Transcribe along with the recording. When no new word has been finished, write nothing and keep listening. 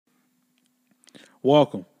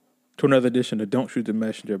Welcome to another edition of Don't Shoot the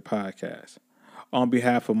Messenger podcast. On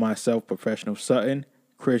behalf of myself, Professional Sutton,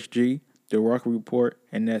 Chris G, The Rucker Report,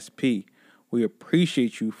 and SP, we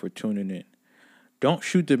appreciate you for tuning in. Don't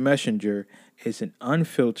Shoot the Messenger is an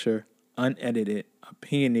unfiltered, unedited,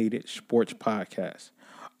 opinionated sports podcast.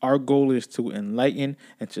 Our goal is to enlighten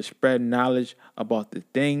and to spread knowledge about the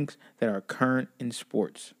things that are current in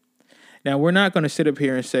sports. Now, we're not going to sit up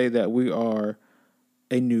here and say that we are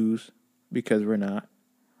a news, because we're not.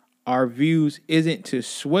 Our views isn't to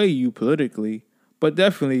sway you politically, but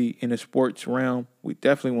definitely in the sports realm, we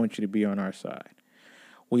definitely want you to be on our side.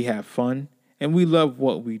 We have fun, and we love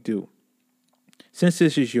what we do. Since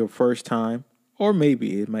this is your first time, or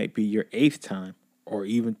maybe it might be your 8th time, or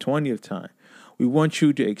even 20th time, we want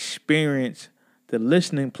you to experience the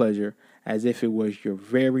listening pleasure as if it was your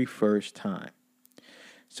very first time.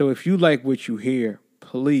 So if you like what you hear,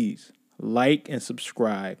 please like and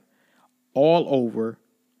subscribe all over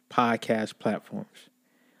podcast platforms.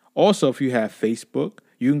 Also, if you have Facebook,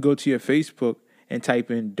 you can go to your Facebook and type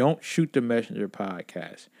in Don't Shoot the Messenger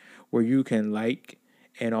podcast, where you can like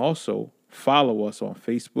and also follow us on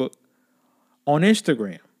Facebook, on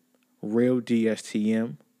Instagram,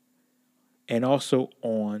 RealDSTM, and also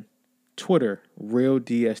on Twitter,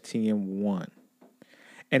 RealDSTM1.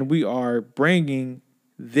 And we are bringing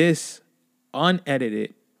this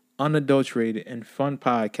unedited, unadulterated, and fun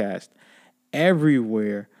podcast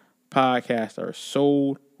everywhere podcasts are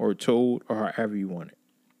sold or told or however you want it.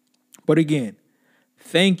 But again,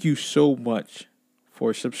 thank you so much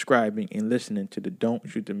for subscribing and listening to the Don't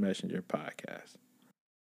Shoot the Messenger podcast.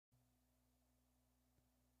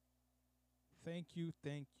 Thank you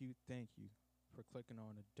for clicking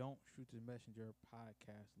on the Don't Shoot the Messenger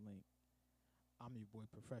podcast link. I'm your boy,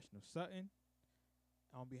 Professional Sutton.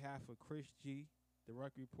 On behalf of Chris G, The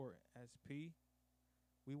Rucker Report, SP,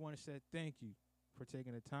 we want to say thank you for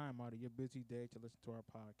taking the time out of your busy day to listen to our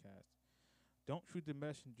podcast. Don't Shoot the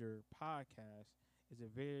Messenger podcast is a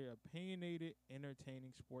very opinionated,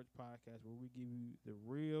 entertaining sports podcast where we give you the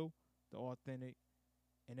real, the authentic,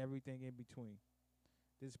 and everything in between.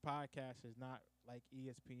 This podcast is not like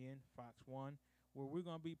ESPN, Fox 1, where we're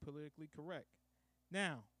going to be politically correct.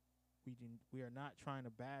 Now, we are not trying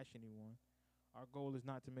to bash anyone. Our goal is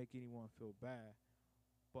not to make anyone feel bad,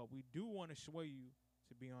 but we do want to sway you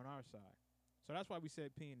to be on our side. So that's why we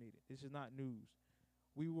said opinionated. This is not news.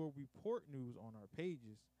 We will report news on our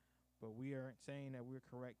pages, but we aren't saying that we're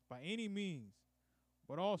correct by any means.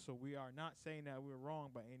 But also, we are not saying that we're wrong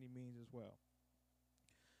by any means as well.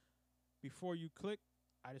 Before you click,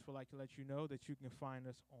 I just would like to let you know that you can find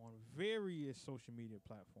us on various social media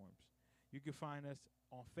platforms. You can find us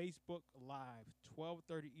on Facebook Live,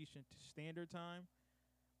 12:30 Eastern Standard Time,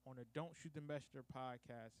 on the Don't Shoot the Messenger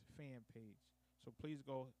podcast fan page. So please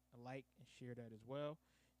go like and share that as well.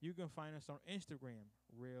 You can find us on Instagram,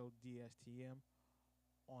 RealDSTM,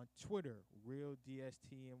 on Twitter,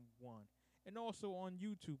 RealDSTM1, and also on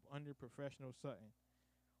YouTube under Professional Sutton.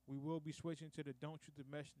 We will be switching to the Don't Shoot the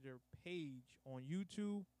Messenger page on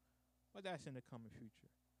YouTube, but that's in the coming future.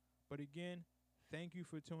 But again, thank you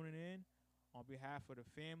for tuning in. On behalf of the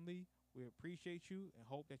family, we appreciate you and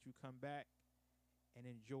hope that you come back and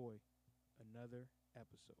enjoy another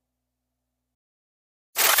episode.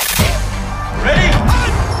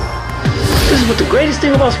 This is what the greatest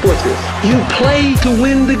thing about sports is. You play to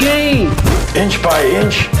win the game. Inch by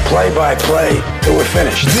inch, play by play, till we're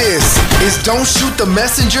finished. This is Don't Shoot the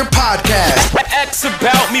Messenger podcast. X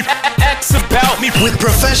about me. With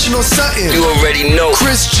Professional Sutton. You already know.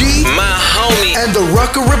 Chris G. My homie. And the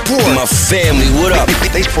Rucker Report. My family, what up?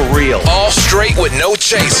 They for real. All straight with no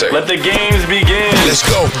chaser. Let the games begin. Let's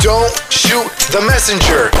go. Don't Shoot the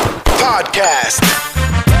Messenger podcast.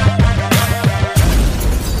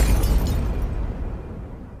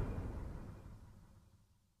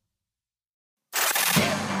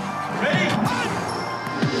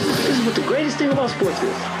 This is what the greatest thing about sports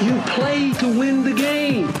is. You play to win the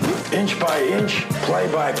game. Inch by inch, play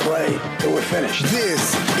by play, till we're finished.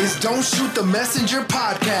 This is Don't Shoot the Messenger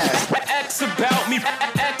podcast. X about me.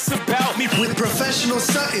 With Professional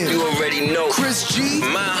Sutton. You already know. Chris G.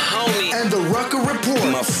 My homie. And the Rucker Report.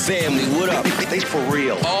 My family, what up? They for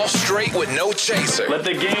real. All straight with no chaser. Let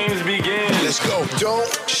the games begin. Let's go.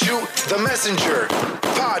 Don't Shoot the Messenger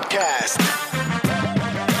podcast.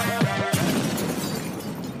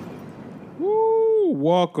 Woo!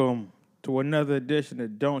 Welcome to another edition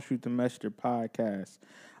of Don't Shoot the Messenger podcast.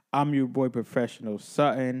 I'm your boy, Professional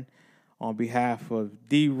Sutton. On behalf of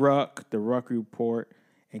D-Ruck, the Ruck Report,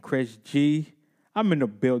 and Chris G, I'm in the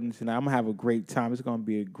building tonight. I'm going to have a great time. It's going to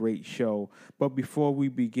be a great show. But before we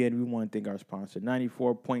begin, we want to thank our sponsor,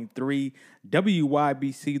 94.3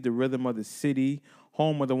 WYBC, the rhythm of the city,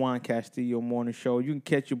 home of the Juan Castillo Morning Show. You can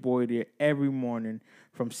catch your boy there every morning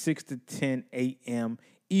from 6 to 10 a.m.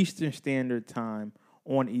 Eastern Standard Time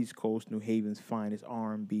on East Coast, New Haven's finest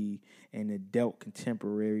R&B and adult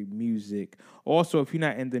contemporary music. Also, if you're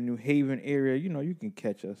not in the New Haven area, you can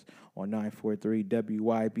catch us on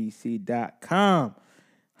 943wybc.com.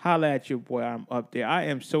 Holla at your boy. I'm up there. I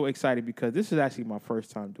am so excited because this is actually my first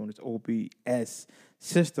time doing this OBS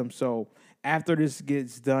system. So after this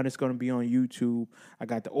gets done, it's going to be on YouTube. I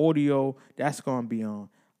got the audio. That's going to be on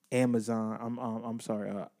Amazon.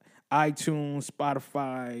 iTunes,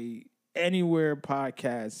 Spotify, anywhere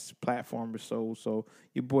podcast platform is sold. So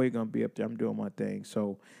your boy gonna be up there. I'm doing my thing.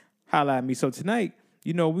 So holla at me. So tonight,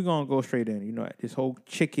 we're gonna go straight in. This whole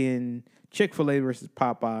Chick-Fil-A versus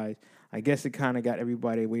Popeyes. I guess it kind of got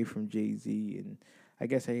everybody away from Jay-Z, and I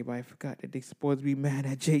guess everybody forgot that they supposed to be mad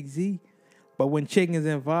at Jay-Z. But when chicken is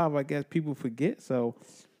involved, I guess people forget. So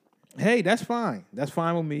hey, that's fine. That's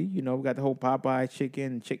fine with me. We got the whole Popeye chicken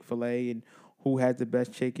and Chick-fil-A and who has the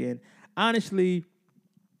best chicken. Honestly,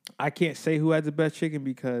 I can't say who has the best chicken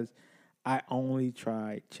because I only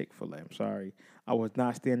tried Chick-fil-A. I'm sorry. I was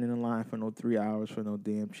not standing in line for no 3 hours for no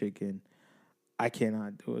damn chicken. I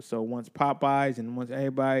cannot do it. So once Popeyes and once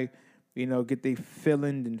everybody, get they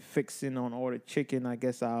filling and fixing on all the chicken, I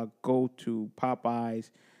guess I'll go to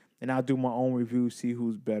Popeyes and I'll do my own review, see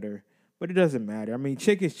who's better. But it doesn't matter. I mean,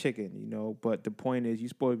 chicken's chicken, but the point is you're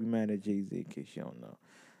supposed to be mad at Jay-Z in case you don't know.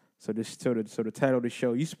 So the title of the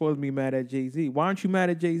show, you supposed to be mad at Jay-Z. Why aren't you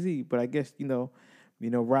mad at Jay-Z? But I guess,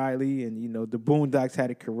 Riley and, the Boondocks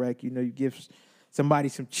had it correct. You give somebody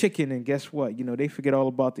some chicken and guess what? They forget all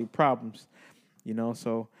about their problems.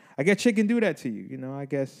 So I guess chicken do that to you. I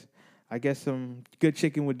guess some good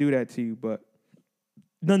chicken would do that to you. But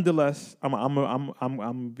nonetheless, I'm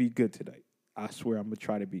gonna be good today. I swear I'm gonna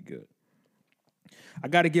try to be good. I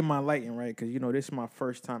got to get my lighting right because, this is my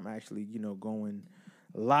first time actually, going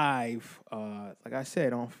live, like I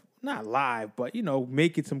said, not live, but,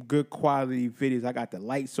 making some good quality videos. I got the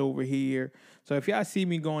lights over here. So if y'all see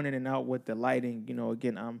me going in and out with the lighting,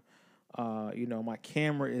 again, I'm, my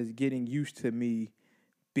camera is getting used to me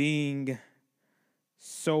being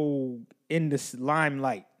so in this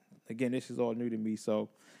limelight. Again, this is all new to me. So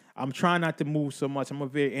I'm trying not to move so much. I'm a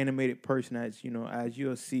very animated person as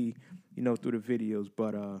you'll see, through the videos,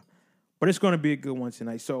 but it's going to be a good one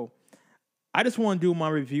tonight. So I just want to do my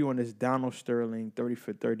review on this Donald Sterling 30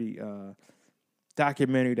 for 30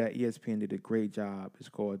 documentary that ESPN did a great job. It's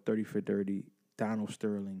called 30 for 30 Donald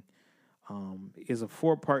Sterling. It's a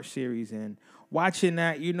 4-part series, and watching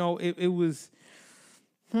that, it was,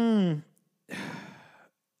 I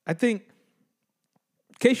think,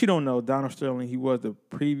 in case you don't know, Donald Sterling, he was the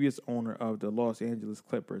previous owner of the Los Angeles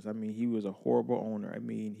Clippers. I mean, he was a horrible owner. I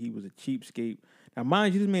mean, he was a cheapskate. Now,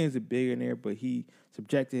 mind you, this man is a billionaire, but he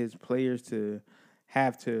subjected his players to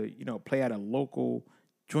have to, play at a local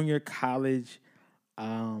junior college.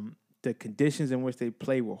 The conditions in which they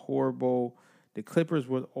played were horrible. The Clippers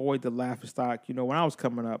were always the laughingstock. When I was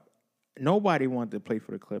coming up, nobody wanted to play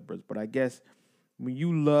for the Clippers. But I guess when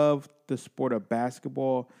you love the sport of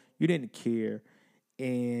basketball, you didn't care.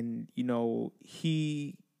 And,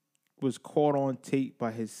 he was caught on tape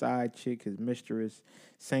by his side chick, his mistress,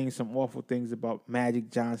 saying some awful things about Magic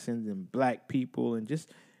Johnson and black people and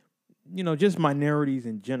just minorities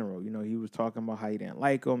in general. He was talking about how he didn't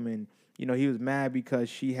like them and, he was mad because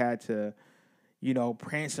she had to,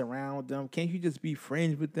 prance around with them. Can't you just be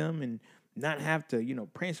friends with them and not have to,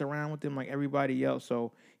 prance around with them like everybody else?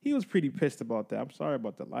 So he was pretty pissed about that. I'm sorry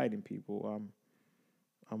about the lighting, people.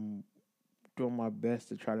 I'm doing my best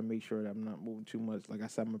to try to make sure that I'm not moving too much. Like I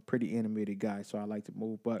said, I'm a pretty animated guy, so I like to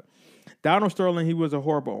move. But Donald Sterling, he was a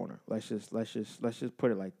horrible owner. Let's just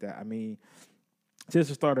put it like that. I mean, since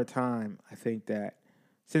the start of time, I think that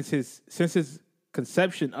since his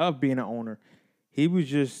conception of being an owner, he was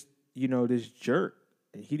just this jerk.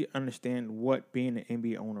 He didn't understand what being an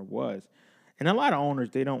NBA owner was. And a lot of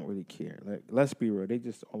owners, they don't really care. Like, let's be real. They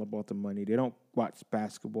just all about the money. They don't watch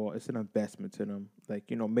basketball. It's an investment to them. Like,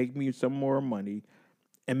 make me some more money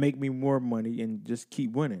and make me more money and just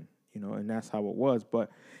keep winning, and that's how it was.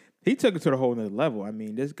 But he took it to the whole nother level. I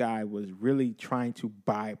mean, this guy was really trying to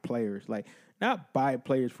buy players. Like, not buy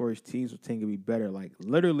players for his teams so team could be better. Like,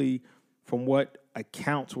 literally, from what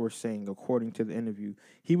accounts were saying, according to the interview,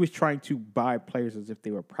 he was trying to buy players as if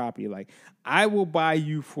they were property. Like, I will buy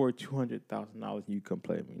you for $200,000 and you come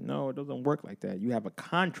play with me. No, it doesn't work like that. You have a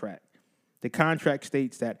contract. The contract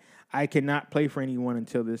states that I cannot play for anyone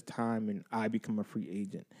until this time and I become a free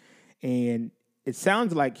agent. And it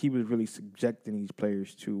sounds like he was really subjecting these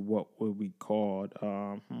players to what would be called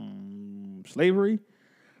slavery.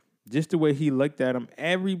 Just the way he looked at them,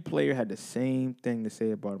 every player had the same thing to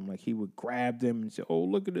say about him. Like he would grab them and say, "Oh,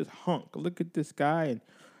 look at this hunk! Look at this guy!" and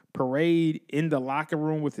parade in the locker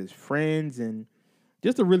room with his friends, and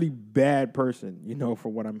just a really bad person, for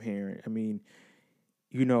what I'm hearing. I mean,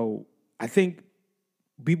 I think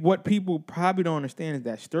what people probably don't understand is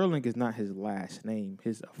that Sterling is not his last name,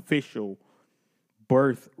 his official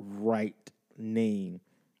birthright name.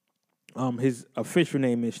 His official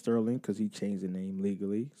name is Sterling because he changed the name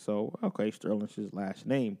legally. So, okay, Sterling's his last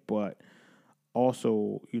name. But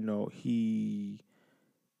also, he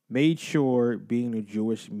made sure, being a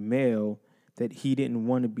Jewish male, that he didn't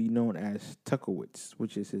want to be known as Tuckowitz,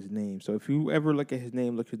 which is his name. So if you ever look his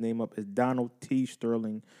name up. It's Donald T.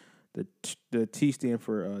 Sterling. The T stand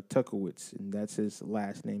for Tuckowitz, and that's his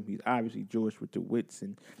last name. He's obviously Jewish with the wits,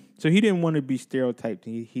 and so he didn't want to be stereotyped.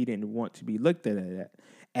 He didn't want to be looked at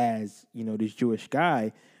as this Jewish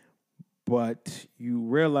guy. But you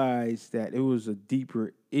realize that it was a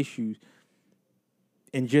deeper issue,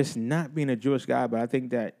 and just not being a Jewish guy. But I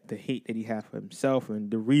think that the hate that he had for himself, and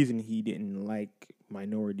the reason he didn't like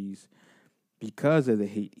minorities, because of the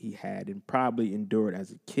hate he had, and probably endured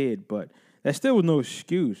as a kid, but that still was no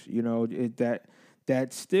excuse,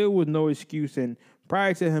 that still was no excuse. And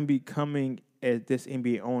prior to him becoming this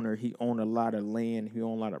NBA owner, he owned a lot of land, he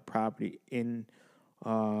owned a lot of property in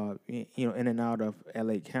and out of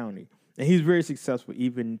LA County. And he's very successful.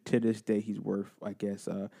 Even to this day, he's worth, I guess,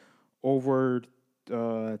 over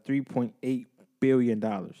 $3.8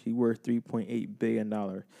 billion. He worth $3.8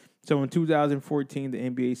 billion. So in 2014, the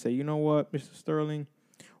NBA said, you know what, Mr. Sterling,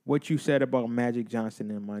 what you said about Magic Johnson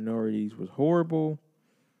and minorities was horrible.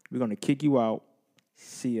 We're going to kick you out.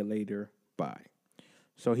 See you later. Bye.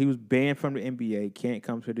 So he was banned from the NBA, can't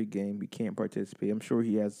come to the game, he can't participate. I'm sure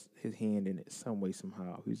he has his hand in it some way,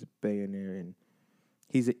 somehow. He's a billionaire, and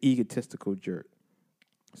he's an egotistical jerk.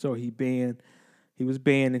 So he was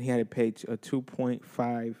banned, and he had to pay a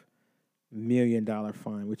 $2.5 million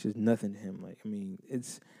fine, which is nothing to him.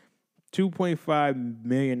 It's $2.5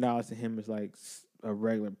 million to him is like a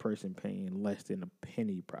regular person paying less than a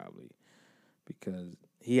penny, probably, because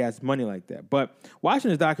he has money like that. But watching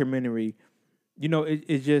this documentary,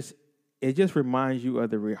 it just reminds you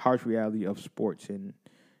of the harsh reality of sports, and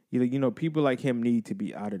people like him need to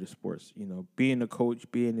be out of the sports. Being a coach,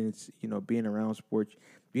 being around sports,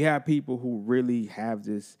 you have people who really have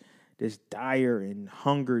this dire and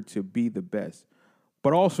hunger to be the best,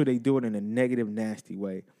 but also they do it in a negative, nasty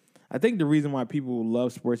way. I think the reason why people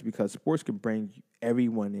love sports is because sports can bring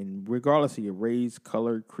everyone in, regardless of your race,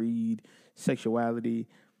 color, creed, sexuality.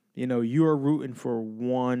 You're rooting for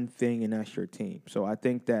one thing, and that's your team. So I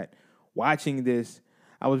think that watching this,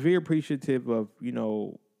 I was very appreciative of,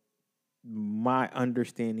 my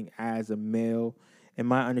understanding as a male, and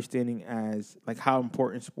my understanding as like how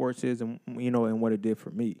important sports is, and and what it did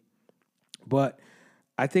for me. But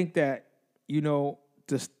I think that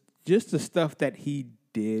just the stuff that he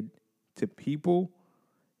did to people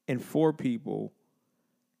and for people,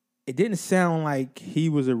 it didn't sound like he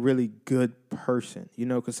was a really good person,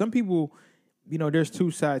 because some people, there's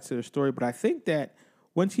two sides to the story. But I think that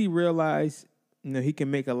once he realized, he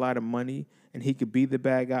can make a lot of money and he could be the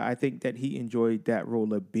bad guy, I think that he enjoyed that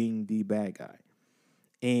role of being the bad guy.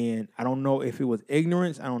 And I don't know if it was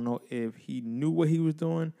ignorance. I don't know if he knew what he was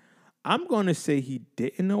doing. I'm going to say he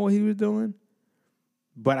didn't know what he was doing.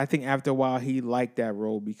 But I think after a while, he liked that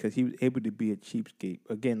role because he was able to be a cheapskate.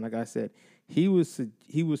 Again, like I said, he was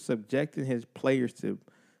subjecting his players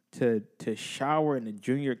to shower in the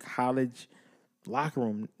junior college locker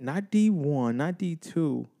room, not D1, not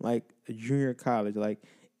D2, like a junior college, like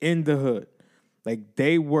in the hood. Like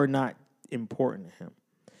they were not important to him.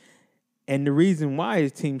 And the reason why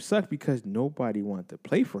his team sucked because nobody wanted to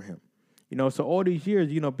play for him. So all these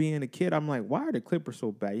years, being a kid, I'm like, why are the Clippers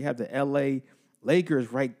so bad? You have the LA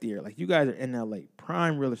Lakers right there. Like, you guys are in LA,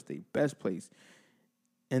 prime real estate, best place.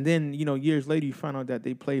 And then, years later, you find out that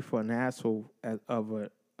they play for an asshole of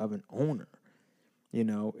an owner, and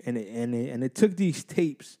it took these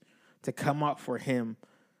tapes to come out for him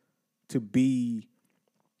to be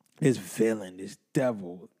this villain, this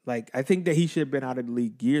devil. Like, I think that he should have been out of the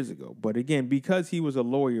league years ago. But again, because he was a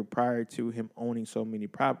lawyer prior to him owning so many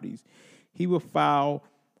properties, he would file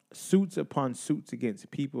suits upon suits against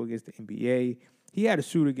people, against the NBA. He had a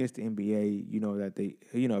suit against the NBA, that they,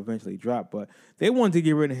 eventually dropped. But they wanted to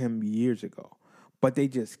get rid of him years ago. But they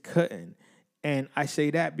just couldn't. And I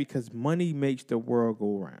say that because money makes the world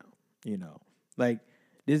go round. You know, like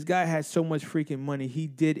this guy had so much freaking money. He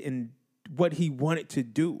did in what he wanted to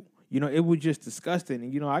do. You know, it was just disgusting.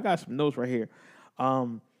 And, you know, I got some notes right here.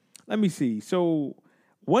 Let me see. So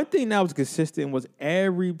one thing that was consistent was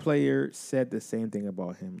every player said the same thing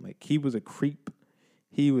about him. Like, he was a creep.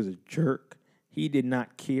 He was a jerk. He did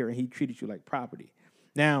not care, and he treated you like property.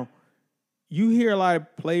 Now, you hear a lot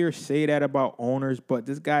of players say that about owners, but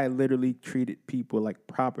this guy literally treated people like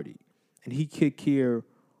property. And he could care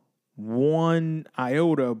one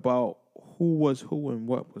iota about who was who and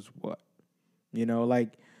what was what. You know,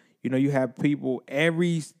 like, you know, you have people,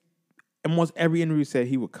 almost every interview said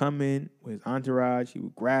he would come in with his entourage, he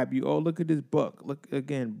would grab you. Oh, look at this Buck. Look,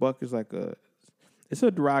 again, Buck is like it's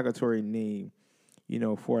a derogatory name, you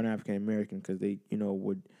know, for an African American, because they, you know,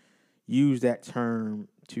 would use that term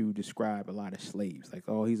to describe a lot of slaves. Like,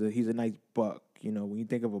 oh, he's a nice buck. You know, when you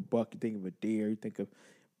think of a buck, you think of a deer, you think of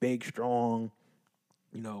big, strong,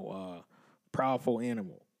 you know, powerful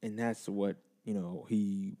animal. And that's what, you know,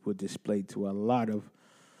 he would display to a lot of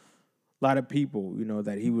people, you know,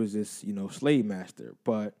 that he was this, you know, slave master.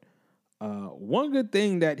 But one good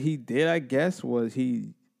thing that he did, I guess, was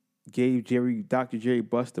he gave Dr. Jerry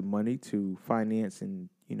Buss the money to finance and,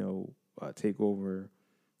 you know, take over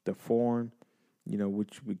the Forum, you know,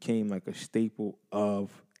 which became like a staple of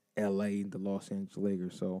L.A., the Los Angeles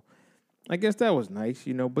Lakers. So I guess that was nice,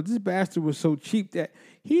 you know. But this bastard was so cheap that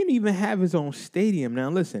he didn't even have his own stadium. Now,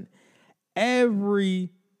 listen,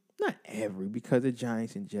 not every, because the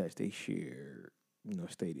Giants and Jets, they share, you know,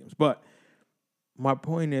 stadiums. But my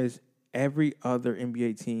point is, every other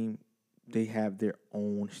NBA team, they have their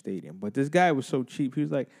own stadium. But this guy was so cheap. He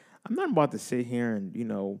was like, I'm not about to sit here and, you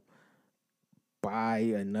know, buy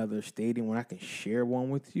another stadium when I can share one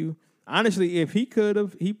with you. Honestly, if he could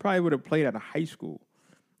have, he probably would have played out of high school.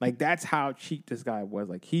 Like, that's how cheap this guy was.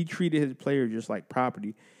 Like, he treated his players just like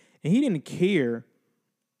property. And he didn't care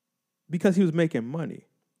because he was making money.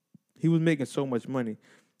 He was making so much money.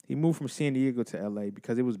 He moved from San Diego to L.A.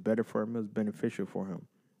 because it was better for him. It was beneficial for him.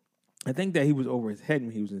 I think that he was over his head when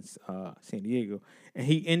he was in San Diego. And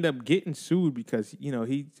he ended up getting sued because, you know,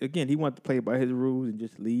 he wanted to play by his rules and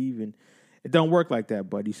just leave. And it don't work like that,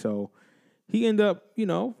 buddy. So he ended up, you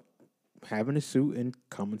know, having a suit and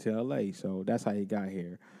coming to L.A. So that's how he got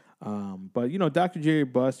here. But, you know, Dr. Jerry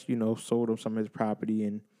Buss, you know, sold him some of his property,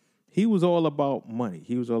 and he was all about money.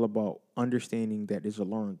 He was all about understanding that it's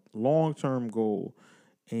a long-term goal,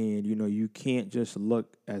 and, you know, you can't just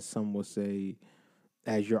look, as some would say,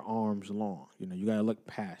 as your arms long. You know, you got to look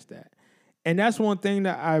past that. And that's one thing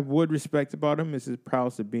that I would respect about him, is his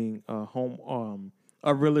prowess of being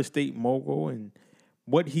a real estate mogul, and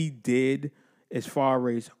what he did as far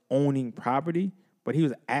as owning property. But he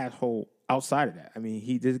was an asshole outside of that. I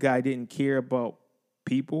mean, this guy didn't care about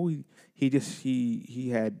people. He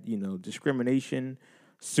had, you know, discrimination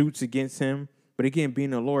suits against him. But again,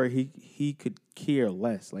 being a lawyer, he could care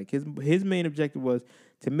less. Like, his main objective was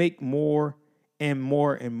to make more and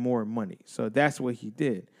more and more money. So that's what he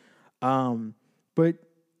did. But,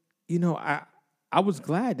 you know, I was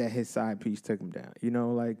glad that his side piece took him down. You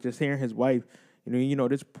know, like, just hearing his wife, you know,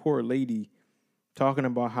 this poor lady talking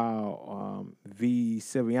about how V.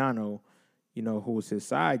 Silviano, you know, who was his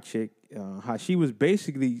side chick, how she was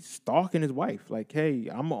basically stalking his wife. Like, hey,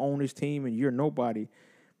 I'm going to own this team and you're nobody.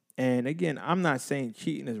 And again, I'm not saying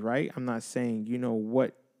cheating is right. I'm not saying, you know,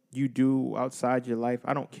 what you do outside your life.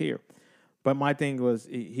 I don't care. But my thing was,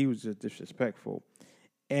 he was just disrespectful.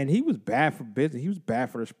 And he was bad for business. He was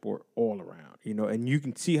bad for the sport all around, you know. And you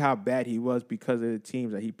can see how bad he was because of the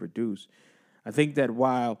teams that he produced. I think that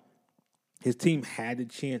while his team had the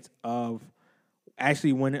chance of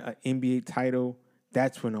actually winning an NBA title,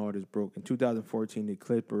 that's when all this broke. In 2014, the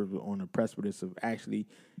Clippers were on the precipice of actually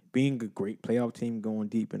being a great playoff team, going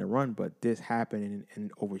deep in the run, but this happened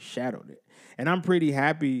and overshadowed it. And I'm pretty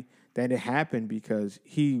happy that it happened, because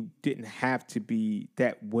he didn't have to be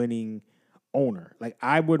that winning owner. Like,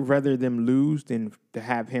 I would rather them lose than to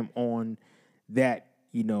have him on that,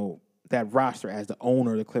 you know, that roster as the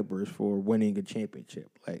owner of the Clippers for winning a championship.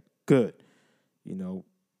 Like, good. You know,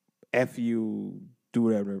 F you, do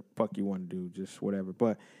whatever the fuck you want to do, just whatever.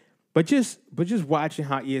 But just watching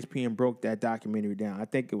how ESPN broke that documentary down, I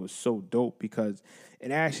think it was so dope, because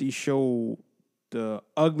it actually showed the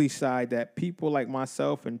ugly side that people like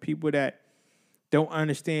myself and people that don't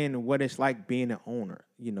understand what it's like being an owner.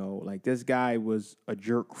 You know, like, this guy was a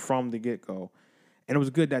jerk from the get-go. And it was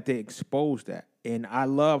good that they exposed that. And I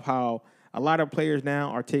love how a lot of players now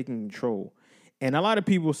are taking control. And a lot of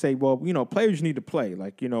people say, well, you know, players need to play.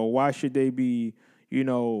 Like, you know, why should they be, you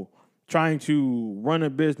know, trying to run a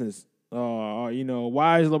business? You know,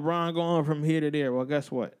 why is LeBron going from here to there? Well,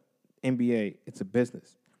 guess what? NBA, it's a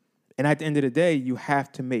business. And at the end of the day, you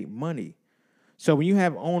have to make money. So when you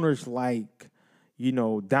have owners like,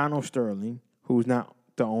 Donald Sterling, who's not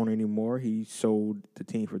the owner anymore, he sold the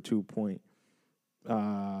team for $2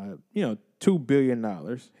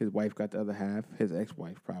 billion. His wife got the other half, his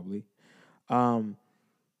ex-wife probably.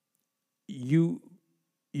 You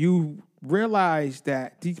realize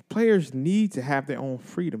that these players need to have their own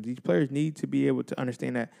freedom. These players need to be able to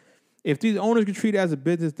understand that if these owners can treat it as a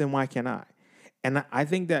business, then why can't I? And I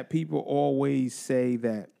think that people always say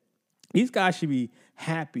that these guys should be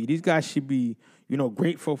happy. These guys should be,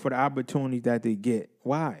 grateful for the opportunities that they get.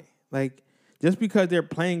 Why? Like, just because they're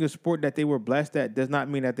playing a sport that they were blessed at does not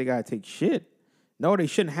mean that they got to take shit. No, they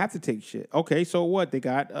shouldn't have to take shit. Okay, so what? They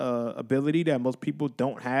got ability that most people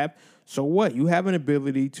don't have. So what? You have an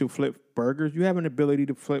ability to flip burgers. You have an ability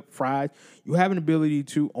to flip fries. You have an ability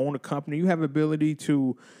to own a company. You have ability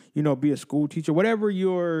to, be a school teacher. Whatever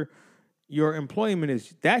your employment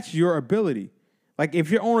is, that's your ability. Like,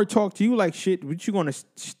 if your owner talk to you like shit, but you going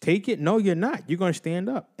to take it? No, you're not. You're going to stand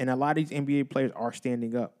up. And a lot of these NBA players are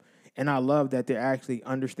standing up. And I love that they're actually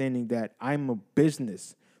understanding that I'm a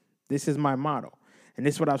business. This is my motto. And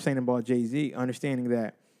this is what I was saying about Jay-Z, understanding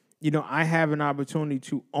that, I have an opportunity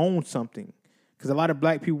to own something. Because a lot of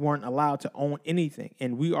black people weren't allowed to own anything.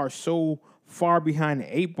 And we are so far behind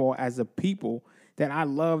the eight ball as a people that I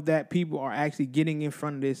love that people are actually getting in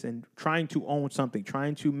front of this and trying to own something,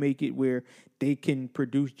 trying to make it where they can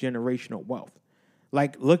produce generational wealth.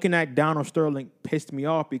 Like, looking at Donald Sterling pissed me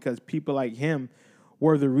off because people like him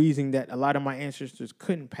were the reason that a lot of my ancestors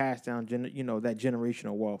couldn't pass down, that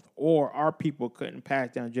generational wealth, or our people couldn't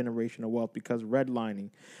pass down generational wealth because of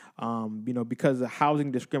redlining, because of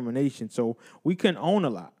housing discrimination. So we couldn't own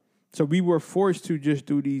a lot. So we were forced to just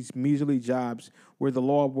do these measly jobs where the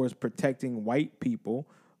law was protecting white people,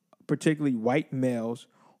 particularly white males,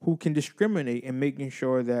 who can discriminate and making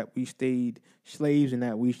sure that we stayed slaves and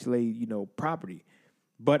that we stayed, property.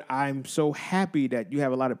 But I'm so happy that you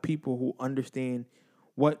have a lot of people who understand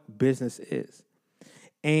what business is.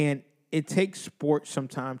 And it takes sports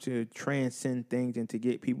sometimes to transcend things and to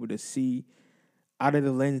get people to see out of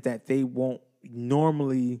the lens that they won't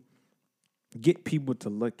normally get people to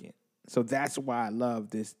look in. So that's why I love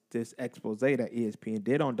this expose that ESPN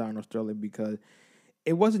did on Donald Sterling, because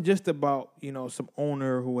it wasn't just about, some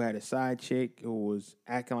owner who had a side chick who was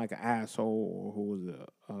acting like an asshole or who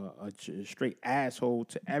was a straight asshole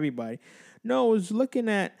to everybody. No, it was looking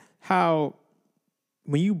at how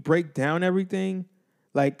when you break down everything,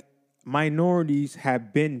 like, minorities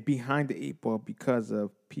have been behind the eight ball because of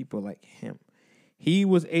people like him. He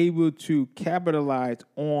was able to capitalize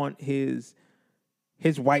on his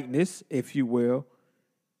whiteness, if you will,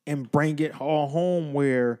 and bring it all home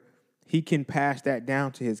where he can pass that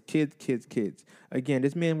down to his kids. Again,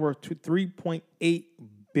 this man worth $3.8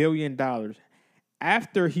 billion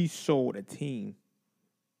after he sold a team.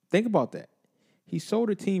 Think about that. He sold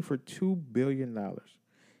a team for $2 billion.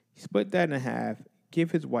 He split that in half,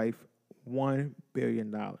 give his wife $1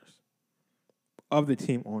 billion of the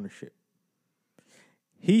team ownership.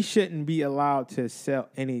 He shouldn't be allowed to sell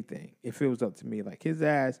anything if it was up to me. Like, his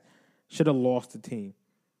ass should have lost the team.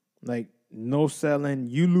 Like, no selling,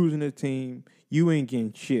 you losing the team, you ain't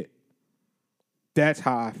getting shit. That's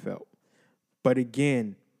how I felt. But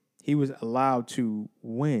again, he was allowed to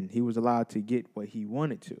win. He was allowed to get what he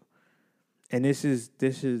wanted to. And this is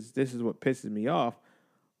what pisses me off.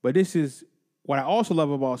 But this is what I also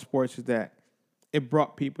love about sports, is that it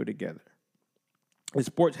brought people together. And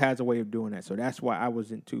sports has a way of doing that. So that's why I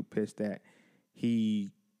wasn't too pissed that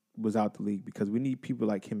he was out the league, because we need people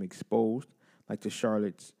like him exposed, like the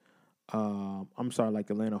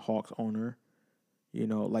Atlanta Hawks owner.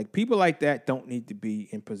 Like, people like that don't need to be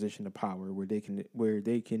in position of power where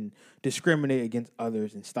they can discriminate against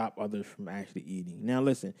others and stop others from actually eating. Now,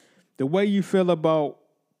 listen, the way you feel about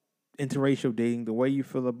interracial dating, the way you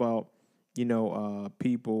feel about,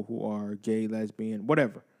 people who are gay, lesbian,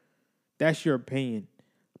 whatever, that's your opinion.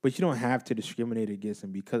 But you don't have to discriminate against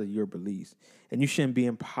them because of your beliefs. And you shouldn't be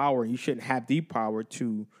in power. You shouldn't have the power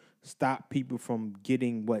to stop people from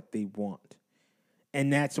getting what they want.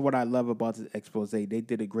 And that's what I love about this expose. They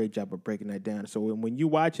did a great job of breaking that down. So when you're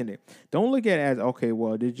watching it, don't look at it as, okay,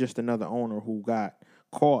 well, there's just another owner who got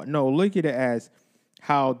caught. No, look at it as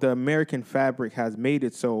how the American fabric has made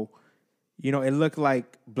it so, it looked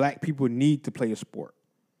like black people need to play a sport.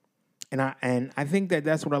 And I think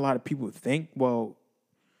that's what a lot of people think. Well,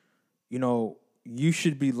 you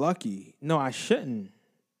should be lucky. No, I shouldn't.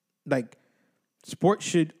 Like, sports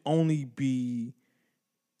should only be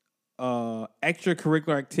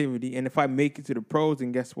extracurricular activity. And if I make it to the pros,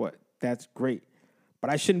 then guess what? That's great. but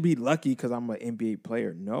I shouldn't be lucky because I'm an NBA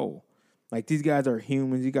player. No. Like, these guys are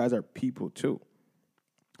humans. These guys are people, too.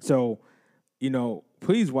 So,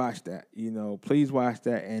 please watch that. Please watch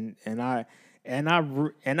that. And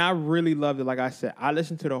I really loved it. Like I said, I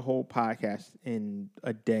listened to the whole podcast in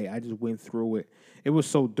a day. I just went through it. It was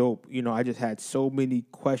so dope. I just had so many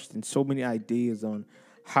questions, so many ideas on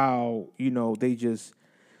how, they just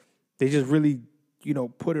really,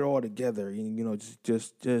 put it all together and,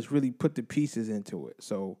 just really put the pieces into it.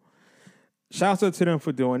 So shouts out to them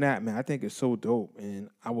for doing that, man. I think it's so dope. And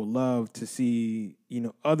I would love to see,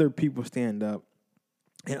 other people stand up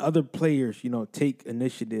and other players, take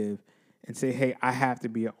initiative and say, hey, I have to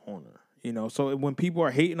be an owner. So when people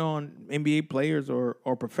are hating on NBA players or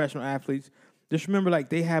professional athletes, just remember, like,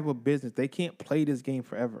 they have a business. They can't play this game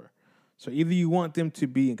forever. So either you want them to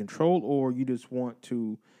be in control or you just want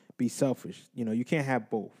to be selfish. You can't have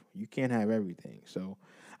both. You can't have everything. So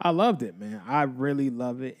I loved it, man. I really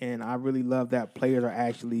love it. And I really love that players are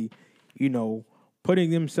actually,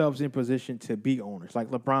 putting themselves in position to be owners. Like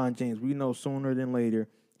LeBron James, we know sooner than later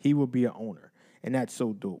he will be an owner. And that's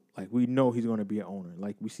so dope. Like, we know he's going to be an owner.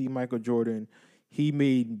 Like, we see Michael Jordan, he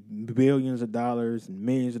made billions of dollars and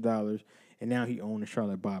millions of dollars, and now he owns the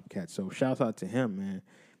Charlotte Bobcats. So shouts out to him, man.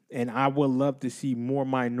 And I would love to see more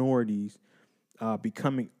minorities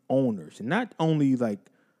becoming owners. And not only, like,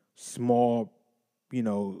 small,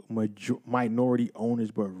 minority owners,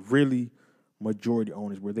 but really majority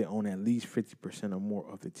owners where they own at least 50% or more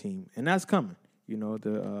of the team. And that's coming.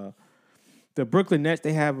 The Brooklyn Nets,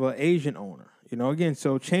 they have an Asian owner. Again,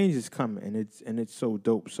 so change is coming, and it's so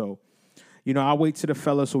dope. So, I'll wait to the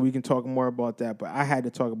fellas so we can talk more about that. But I had to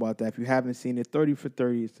talk about that. If you haven't seen it, 30 for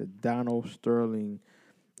 30, it's a Donald Sterling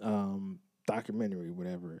documentary,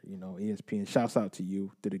 whatever, ESPN. Shouts out to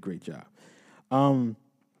you. Did a great job.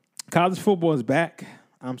 College football is back.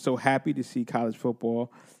 I'm so happy to see college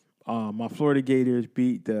football. My Florida Gators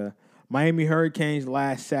beat the Miami Hurricanes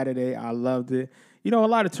last Saturday. I loved it. A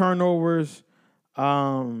lot of turnovers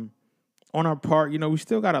on our part. We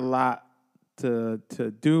still got a lot to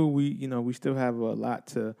do. We still have a lot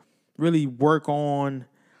to really work on.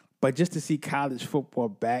 But just to see college football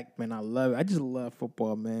back, man, I love it. I just love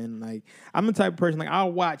football, man. Like, I'm the type of person, like,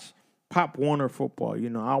 I'll watch Pop Warner football.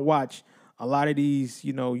 I'll watch a lot of these,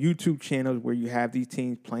 YouTube channels where you have these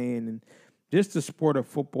teams playing, and just the sport of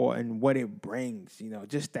football and what it brings,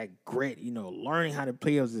 just that grit, learning how to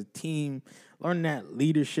play as a team, learning that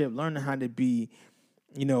leadership, learning how to be,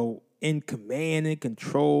 in command and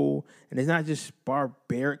control. And it's not just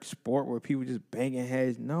barbaric sport where people just banging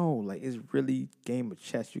heads. No, like, it's really game of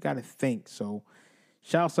chess. You got to think. So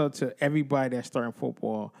shouts out to everybody that's starting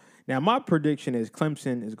football. Now, my prediction is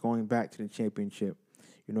Clemson is going back to the championship.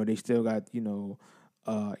 They still got, the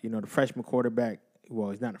freshman quarterback. Well,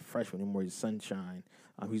 he's not a freshman anymore. He's Sunshine.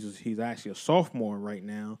 He's actually a sophomore right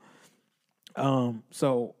now.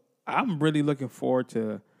 So I'm really looking forward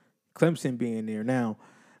to Clemson being there. Now,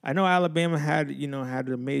 I know Alabama had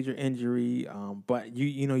a major injury, but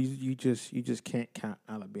you just can't count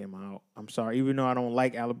Alabama out. I'm sorry, even though I don't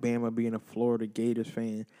like Alabama, being a Florida Gators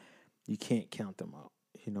fan, you can't count them out.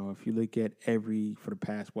 If you look at for the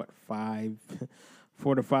past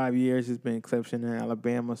 4 to 5 years, it's been Clemson and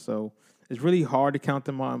Alabama, so it's really hard to count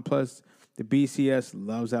them out. And plus, the BCS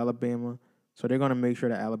loves Alabama, so they're going to make sure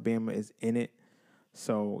that Alabama is in it.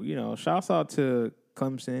 So, shouts out to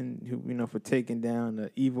Clemson, who, for taking down the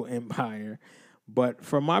evil empire. But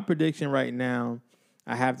for my prediction right now,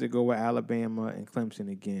 I have to go with Alabama and Clemson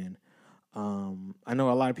again. I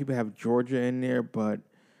know a lot of people have Georgia in there, but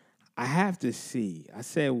I have to see. I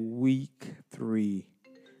said week 3.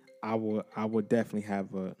 I would definitely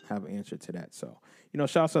have an answer to that. So,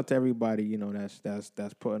 shouts out to everybody,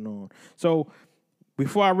 that's putting on. So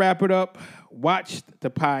before I wrap it up, watch the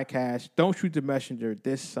podcast. Don't Shoot the Messenger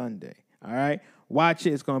this Sunday. All right? Watch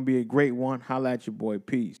it. It's going to be a great one. Holla at your boy.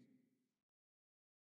 Peace.